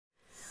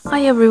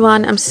Hi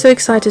everyone, I'm so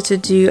excited to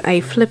do a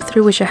flip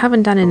through, which I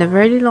haven't done in a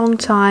very long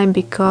time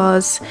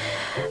because,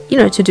 you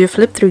know, to do a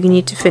flip through you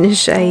need to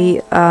finish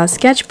a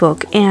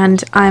sketchbook,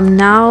 and I'm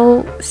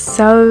now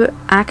so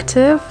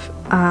active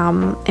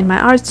in my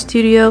art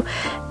studio,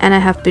 and I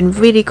have been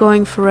really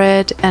going for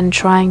it and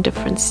trying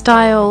different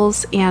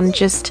styles, and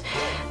just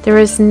there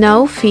is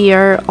no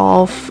fear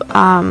of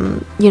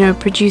you know,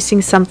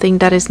 producing something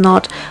that is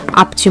not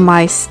up to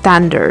my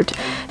standard,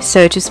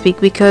 so to speak,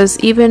 because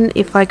even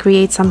if I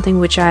create something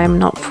which I am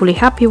not fully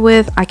happy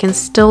with, I can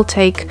still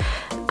take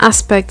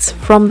aspects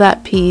from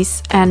that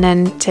piece and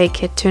then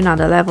take it to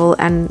another level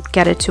and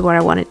get it to where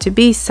I want it to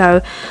be.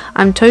 So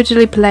I'm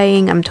totally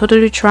playing, I'm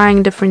totally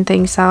trying different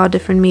things out,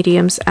 different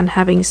mediums, and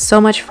having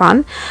so much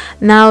fun.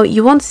 Now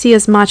you won't see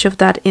as much of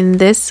that in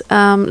this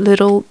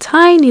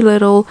tiny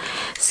little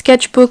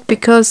sketchbook,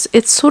 because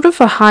it's sort of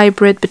a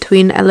hybrid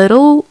between a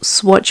little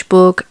swatch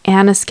book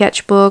and a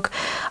sketchbook.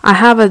 I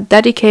have a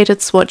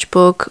dedicated swatch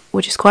book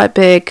which is quite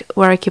big,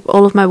 where I keep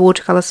all of my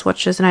watercolor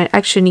swatches, and I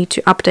actually need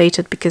to update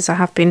it because I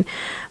have been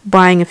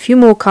buying a few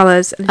more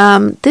colors.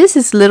 This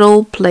is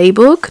little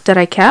playbook that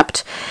I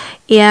kept,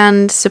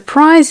 and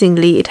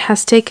surprisingly it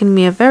has taken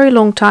me a very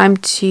long time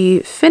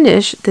to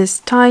finish this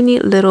tiny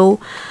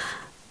little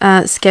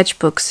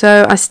sketchbook.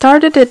 So I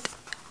started it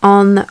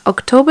on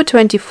October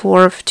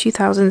 24th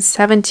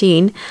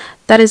 2017.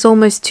 That is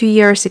almost 2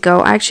 years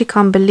ago. I actually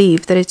can't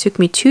believe that it took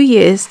me 2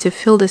 years to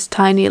fill this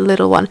tiny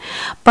little one,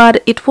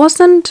 but it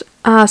wasn't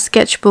a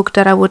sketchbook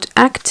that I would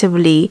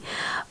actively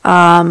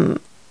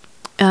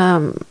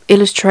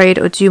illustrate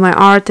or do my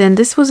art in.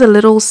 This was a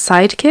little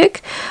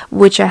sidekick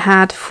which I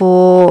had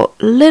for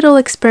little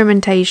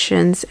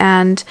experimentations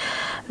and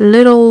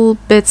little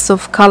bits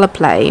of color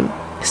play,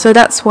 so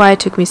that's why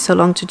it took me so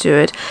long to do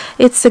it.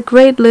 It's a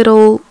great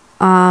little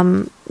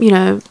you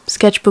know,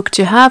 sketchbook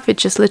to have. It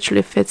just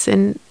literally fits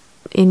in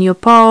your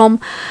palm.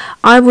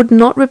 I would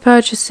not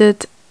repurchase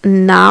it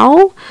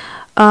now,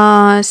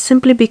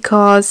 simply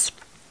because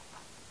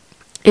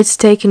it's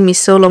taken me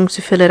so long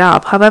to fill it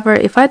up. However,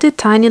 if I did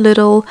tiny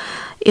little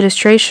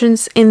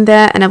illustrations in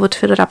there and I would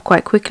fill it up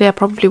quite quickly, I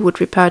probably would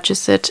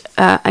repurchase it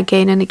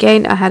again and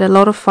again. I had a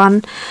lot of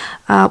fun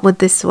with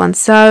this one.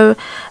 So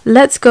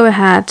let's go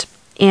ahead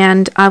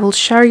and I will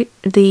share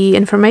the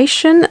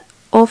information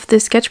of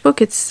this sketchbook.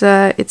 It's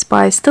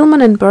by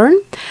Stillman and Birn,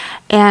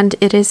 and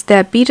it is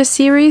their beta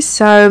series,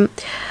 so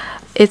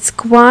it's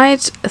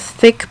quite a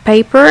thick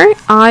paper.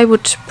 I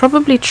would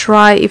probably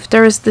try, if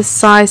there is this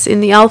size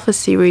in the alpha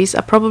series,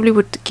 I probably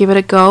would give it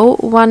a go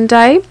one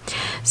day.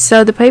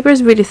 So the paper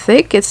is really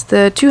thick. It's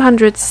the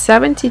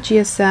 270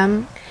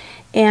 GSM,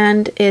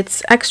 and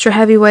it's extra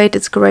heavyweight.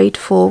 It's great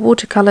for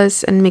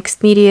watercolors and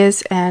mixed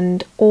medias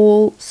and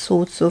all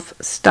sorts of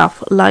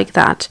stuff like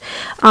that.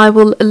 I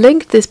will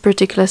link this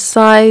particular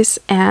size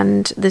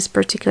and this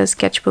particular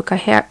sketchbook I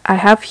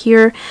have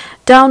here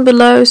down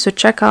below, so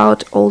check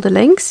out all the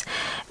links,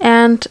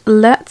 and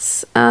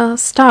let's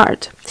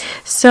start.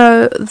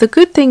 So the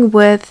good thing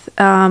with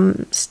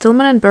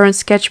Stillman and Birn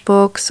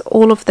sketchbooks,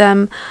 all of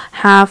them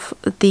have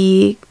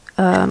the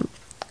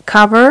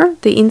cover,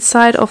 the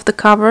inside of the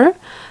cover.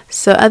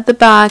 So at the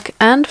back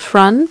and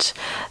front,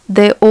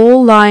 they're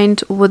all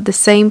lined with the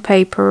same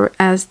paper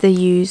as they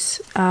use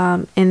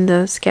in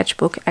the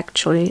sketchbook,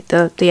 actually,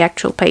 the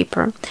actual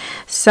paper.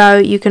 So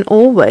you can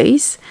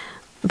always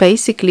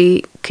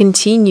basically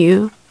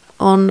continue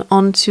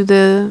onto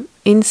the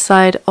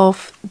inside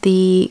of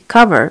the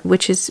cover,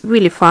 which is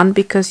really fun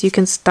because you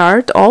can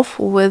start off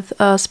with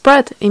a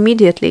spread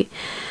immediately,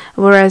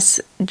 whereas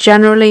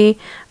generally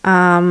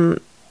some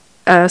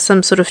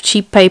sort of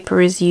cheap paper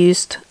is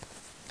used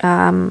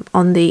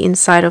on the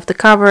inside of the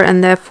cover,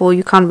 and therefore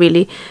you can't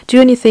really do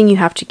anything. You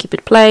have to keep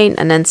it plain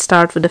and then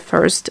start with the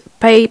first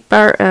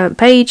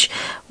page,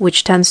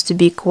 which tends to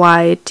be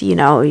quite, you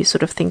know, you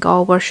sort of think,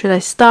 oh, where should I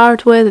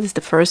start with? It's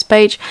the first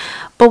page.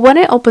 But when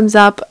it opens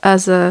up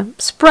as a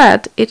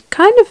spread, it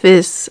kind of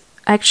is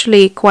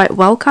actually quite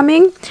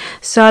welcoming.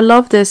 So I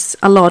love this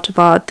a lot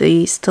about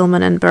the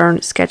Stillman and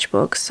Birn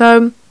sketchbook.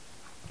 So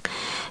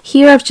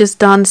here I've just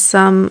done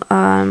some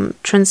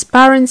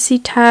transparency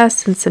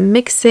tests and some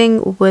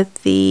mixing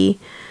with the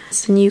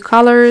new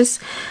colors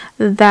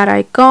that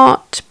I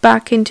got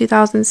back in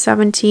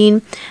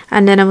 2017,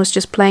 and then I was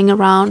just playing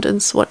around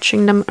and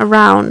swatching them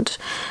around.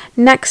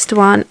 Next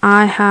one,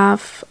 I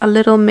have a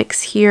little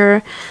mix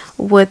here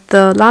with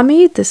the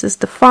Lamy. This is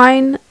the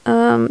fine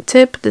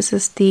tip, this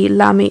is the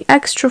Lamy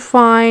extra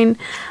fine,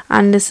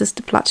 and this is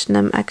the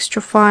platinum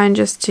extra fine,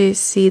 just to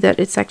see that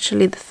it's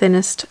actually the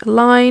thinnest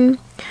line.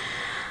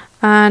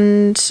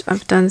 And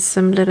I've done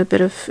some little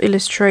bit of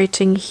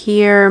illustrating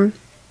here.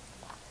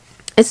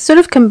 It's sort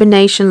of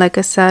combination, like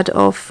I said,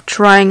 of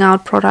trying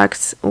out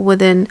products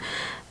within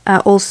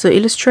also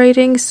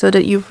illustrating, so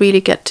that you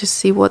really get to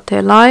see what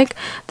they're like.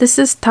 This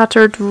is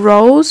Tattered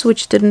Rose,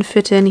 which didn't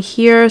fit in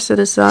here, so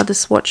these are the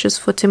swatches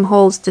for Tim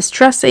Holt's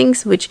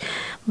Distressings, which,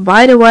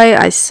 by the way,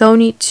 I so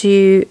need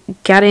to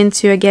get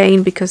into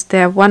again because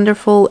they're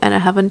wonderful and I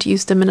haven't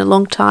used them in a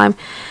long time.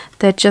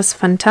 They're just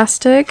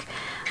fantastic.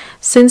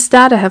 Since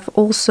that, I have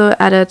also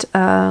added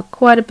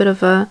quite a bit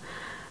of a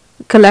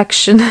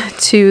collection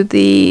to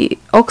the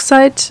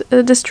oxide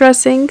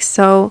distressing,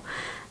 so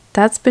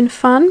that's been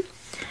fun.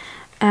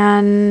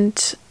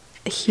 And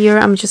here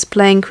I'm just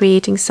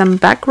creating some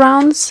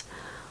backgrounds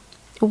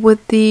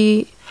with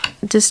the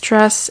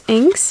distress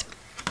inks.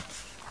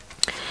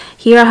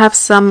 Here I have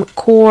some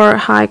QoR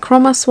High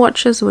Chroma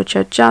swatches, which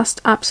are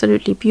just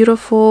absolutely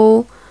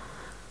beautiful.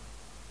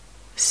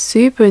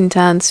 Super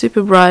intense,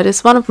 super bright.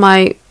 It's one of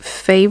my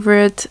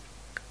favorite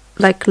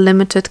like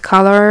limited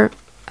color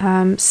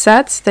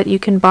sets that you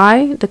can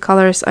buy. The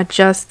colors are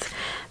just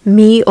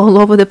me all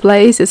over the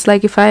place. It's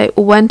like if I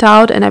went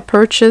out and I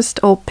purchased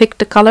or picked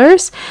the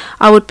colors,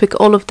 I would pick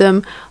all of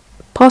them,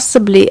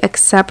 possibly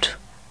except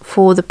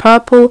for the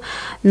purple.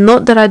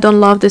 Not that I don't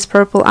love this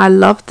purple, I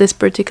love this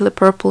particular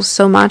purple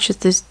so much. It's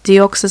this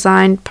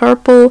dioxazine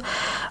purple,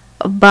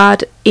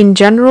 but in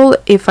general,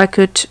 if I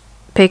could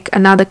pick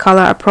another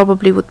color, I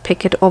probably would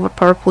pick it over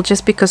purple,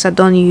 just because I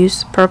don't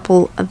use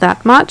purple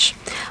that much.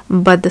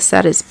 But the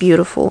set is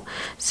beautiful.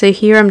 So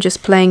here I'm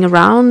just playing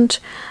around,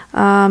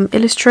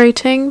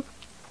 illustrating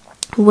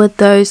with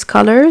those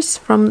colors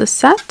from the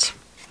set.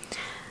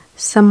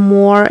 Some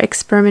more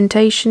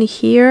experimentation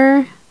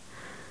here,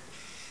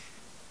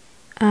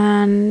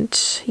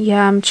 and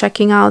yeah, I'm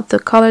checking out the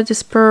color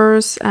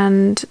disperse,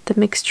 and the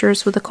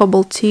mixtures with the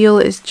cobalt teal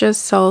is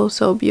just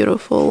so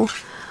beautiful.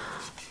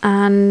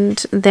 And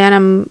then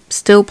I'm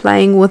still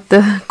playing with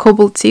the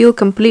cobalt teal,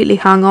 completely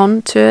hung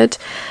on to it.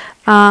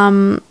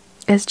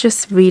 It's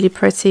just really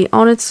pretty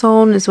on its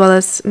own, as well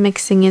as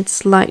mixing it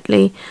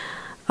slightly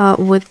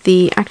with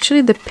the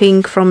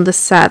pink from the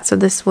set. So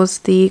this was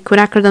the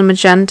quinacridone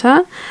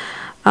magenta.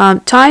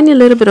 Tiny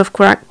little bit of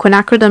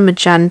quinacridone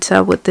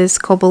magenta with this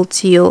cobalt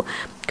teal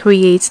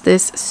creates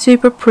this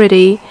super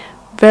pretty,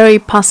 very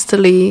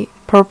pastel-y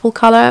purple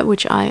color,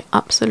 which I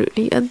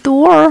absolutely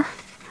adore.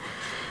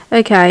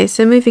 Okay,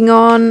 so moving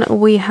on,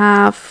 we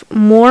have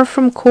more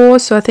from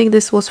QoR. So I think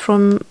this was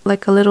from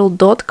like a little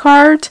dot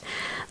card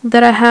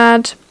that I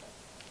had.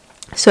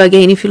 So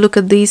again, if you look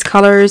at these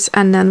colors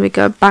and then we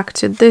go back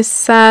to this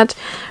set,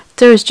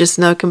 there's just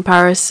no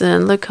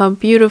comparison. Look how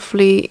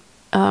beautifully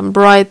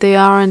bright they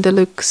are, and they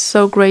look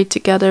so great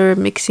together,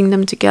 mixing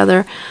them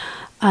together.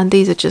 And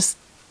these are just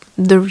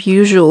the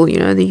usual, you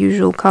know, the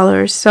usual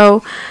colors.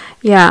 So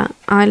yeah,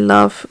 I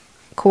love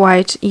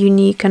quite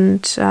unique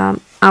and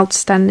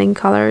outstanding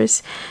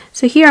colors.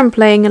 So here I'm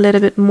playing a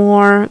little bit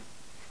more,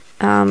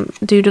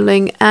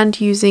 doodling and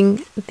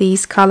using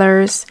these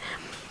colors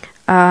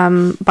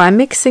by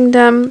mixing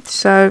them.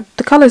 So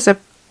the colors are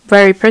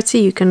very pretty.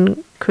 You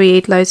can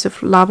create loads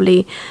of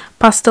lovely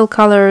pastel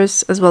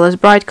colors as well as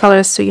bright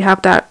colors, so you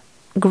have that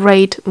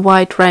great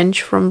wide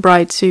range from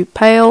bright to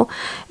pale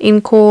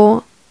in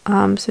QoR.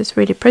 So it's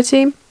really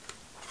pretty.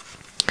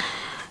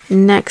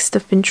 Next,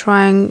 I've been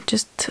trying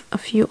just a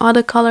few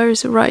other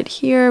colors right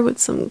here with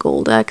some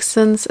gold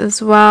accents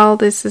as well.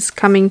 This is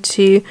coming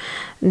to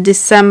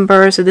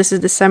December, so this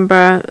is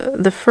December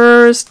the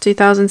 1st,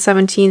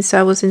 2017. So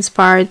I was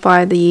inspired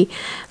by the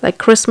like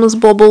Christmas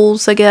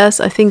baubles, I guess.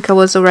 I think I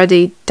was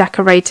already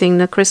decorating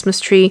the Christmas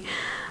tree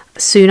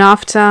soon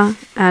after,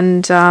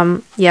 and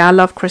yeah, I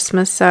love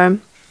Christmas, so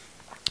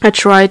I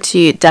try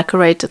to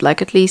decorate it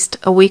like at least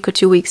a week or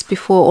 2 weeks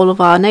before all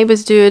of our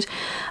neighbors do it,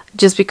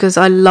 just because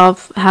I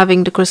love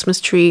having the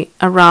Christmas tree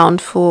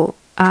around for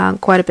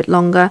quite a bit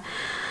longer.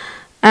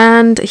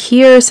 And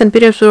here, St.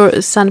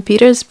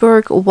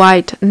 Petersburg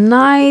White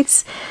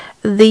Nights.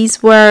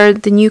 These were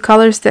the new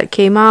colors that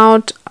came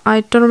out.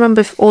 I don't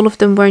remember if all of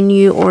them were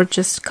new or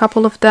just a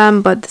couple of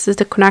them, but this is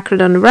the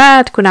quinacridone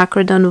red,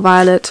 quinacridone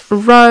violet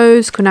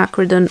rose,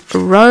 quinacridone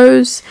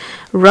rose,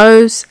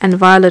 rose, and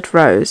violet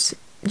rose.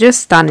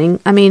 Just stunning.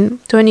 I mean,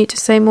 do I need to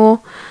say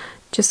more?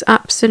 Just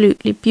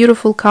absolutely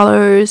beautiful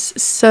colors,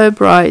 so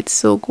bright,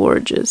 so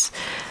gorgeous.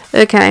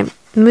 Okay,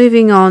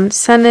 moving on.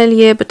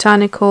 Sennelier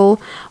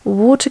Botanical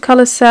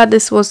Watercolor set.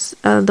 This was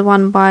the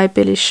one by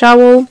Billy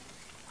Showell,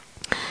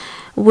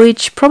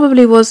 which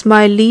probably was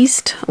my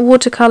least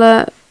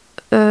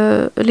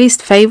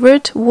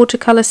favorite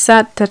watercolor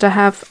set that I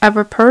have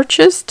ever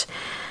purchased,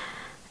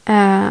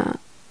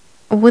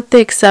 with the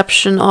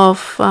exception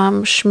of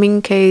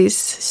Schminke's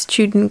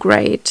Student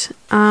Grade.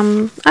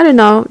 I don't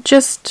know,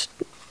 just,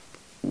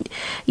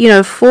 you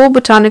know, for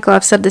botanical,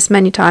 I've said this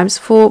many times,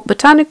 for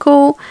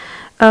botanical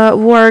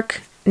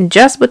work,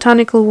 just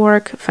botanical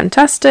work,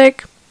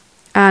 fantastic.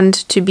 And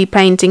to be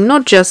painting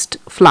not just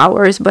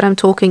flowers, but I'm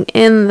talking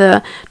in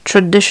the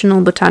traditional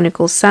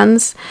botanical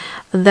sense,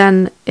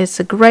 then it's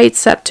a great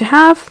set to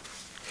have.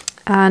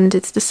 And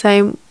it's the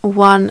same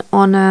one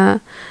on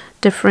a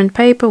different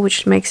paper,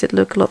 which makes it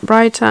look a lot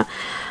brighter.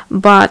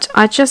 But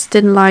I just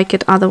didn't like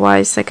it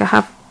otherwise. Like, I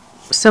have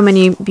so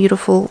many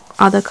beautiful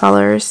other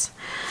colors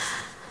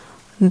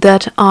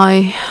that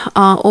I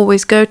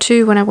always go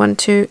to when I want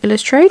to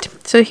illustrate.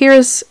 So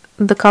here's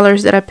the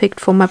colors that I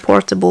picked for my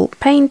portable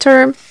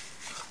painter.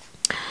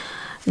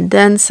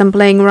 Then some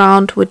playing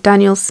around with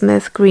Daniel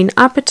Smith Green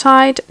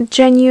Appetite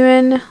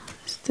Genuine.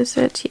 Is this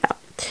it? Yeah.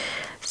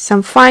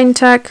 some fine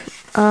tech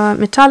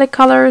metallic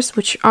colors,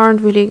 which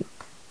aren't really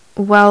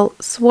well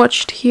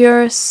swatched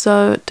here,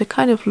 so they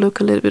kind of look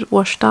a little bit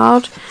washed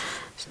out.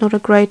 It's not a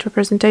great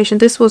representation.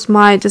 This was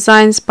my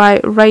designs by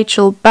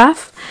Rachel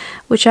Beth,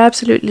 which I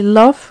absolutely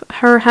love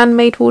her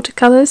handmade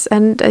watercolors,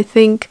 and I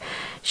think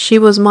she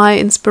was my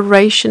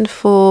inspiration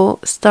for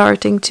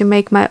starting to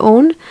make my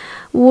own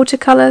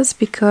watercolors,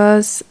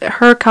 because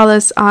her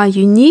colors are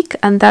unique,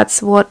 and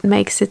that's what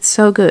makes it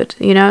so good,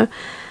 you know.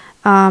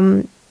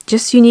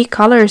 Just unique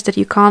colors that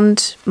you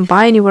can't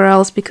buy anywhere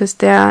else because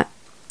they're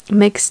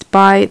mixed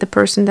by the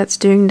person that's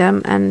doing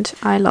them, and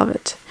I love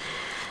it.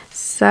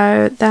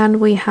 So then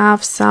we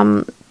have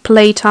some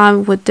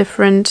playtime with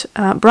different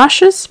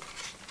brushes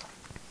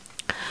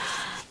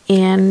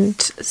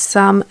and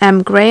some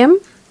M.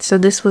 Graham. So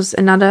this was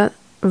another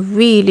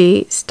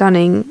really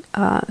stunning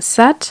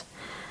set.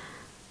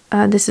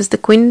 This is the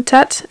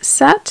Quintet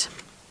set,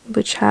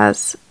 which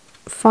has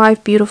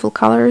 5 beautiful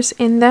colors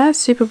in there,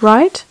 super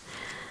bright.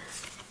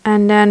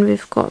 And then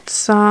we've got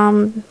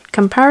some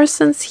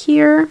comparisons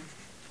here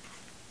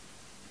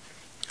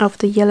of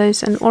the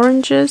yellows and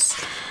oranges.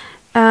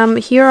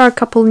 Here are a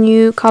couple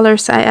new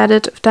colors I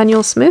added of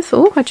Daniel Smith.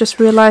 Oh, I just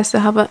realized I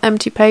have an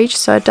empty page,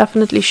 so I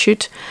definitely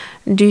should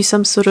do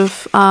some sort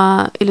of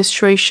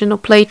illustration or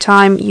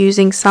playtime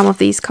using some of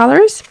these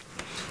colors.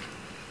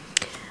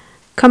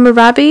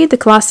 Kohlrabi, the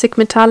classic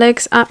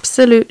metallics,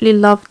 absolutely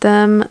love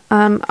them.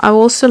 I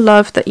also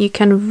love that you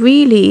can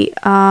really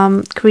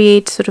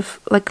create sort of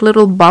like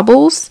little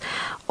bubbles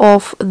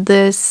of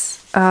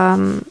this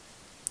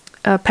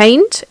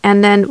paint,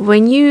 and then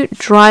when you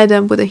dry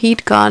them with a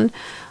heat gun,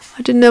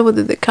 I don't know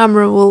whether the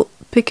camera will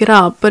pick it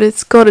up, but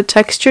it's got a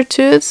texture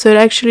to it, so it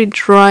actually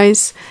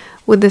dries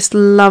with this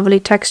lovely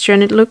texture,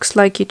 and it looks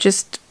like you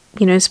just,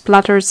 you know,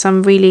 splattered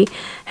some really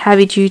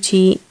heavy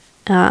duty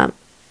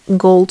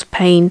gold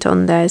paint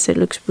on there, so it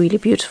looks really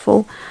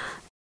beautiful.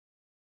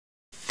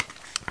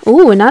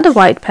 Oh, another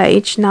white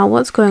page. Now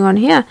what's going on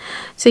here?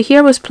 So here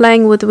I was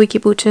playing with the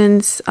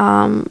Wikibutin's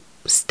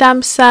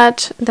stamp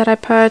set that I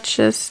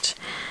purchased.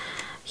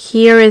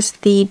 Here is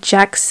the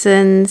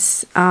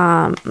Jackson's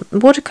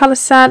watercolor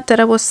set that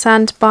I was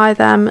sent by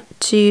them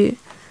to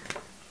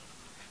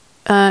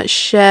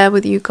share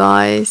with you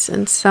guys,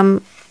 and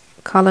some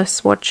color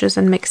swatches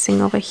and mixing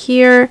over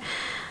here.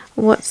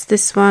 What's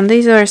this one?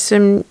 These are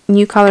some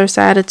new colors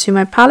I added to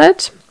my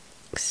palette.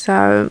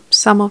 So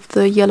some of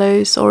the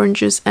yellows,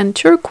 oranges and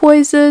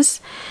turquoises.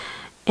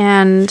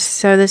 And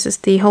so this is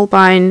the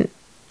Holbein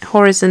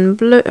Horizon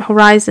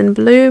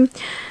Blue,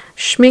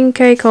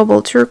 Schmincke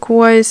Cobalt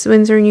Turquoise,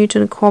 Winsor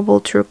Newton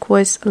Cobalt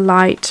Turquoise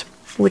Light,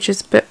 which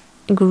is a bit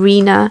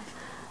greener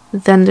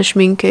than the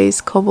Schmincke's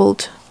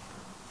Cobalt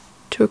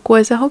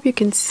Turquoise. I hope you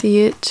can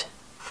see it.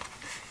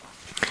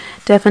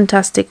 They're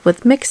fantastic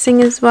with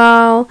mixing as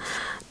well.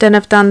 Then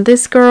I've done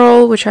this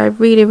girl, which I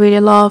really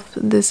love,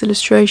 this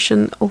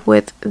illustration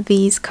with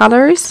these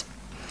colors.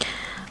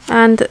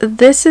 And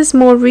this is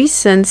more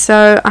recent,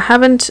 so I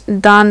haven't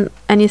done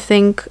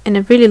anything in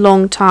a really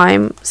long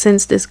time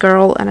since this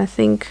girl, and I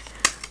think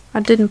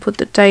I didn't put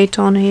the date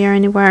on here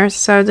anywhere,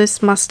 so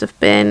this must have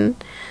been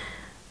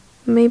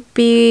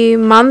maybe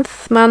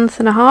month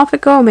and a half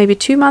ago, maybe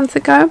 2 months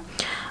ago.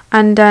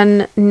 And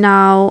then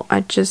now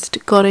I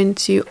just got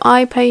into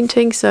eye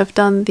painting, so I've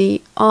done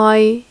the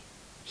eye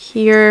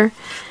here,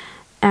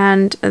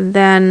 and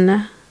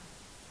then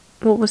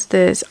what was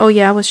this? Oh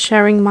yeah, I was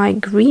sharing my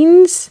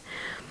greens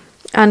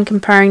and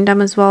comparing them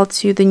as well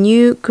to the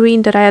new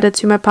green that I added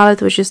to my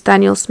palette, which is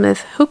Daniel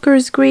Smith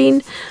Hooker's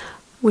green,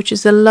 which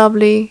is a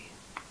lovely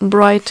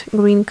bright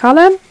green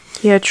color.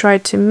 Here I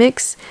tried to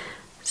mix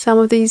some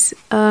of these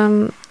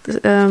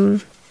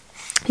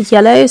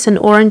yellows and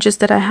oranges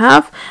that I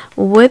have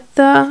with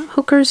the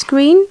Hooker's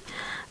green.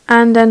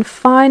 And then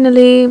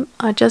finally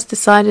I just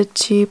decided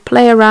to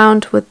play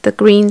around with the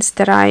greens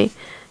that I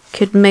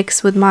could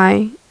mix with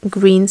my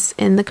greens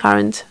in the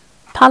current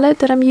palette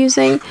that I'm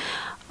using,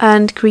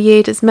 and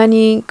create as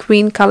many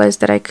green colors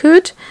that I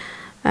could,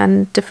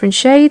 and different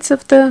shades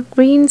of the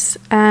greens,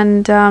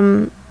 and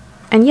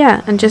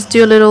yeah, and just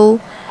do a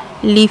little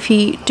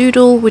leafy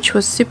doodle, which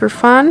was super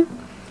fun.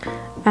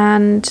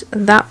 And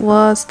that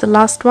was the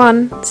last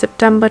one,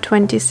 September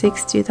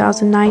 26,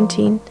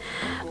 2019.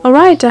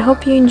 Alright, I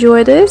hope you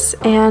enjoy this,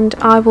 and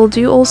I will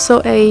do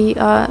also a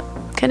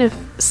kind of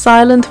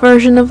silent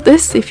version of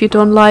this if you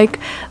don't like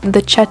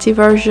the chatty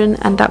version,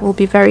 and that will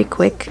be very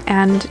quick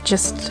and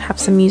just have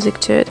some music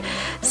to it.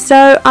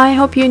 So I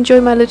hope you enjoy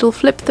my little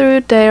flip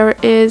through. There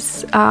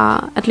is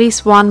at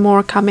least one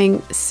more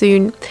coming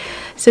soon.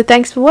 So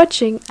thanks for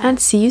watching, and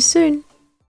see you soon.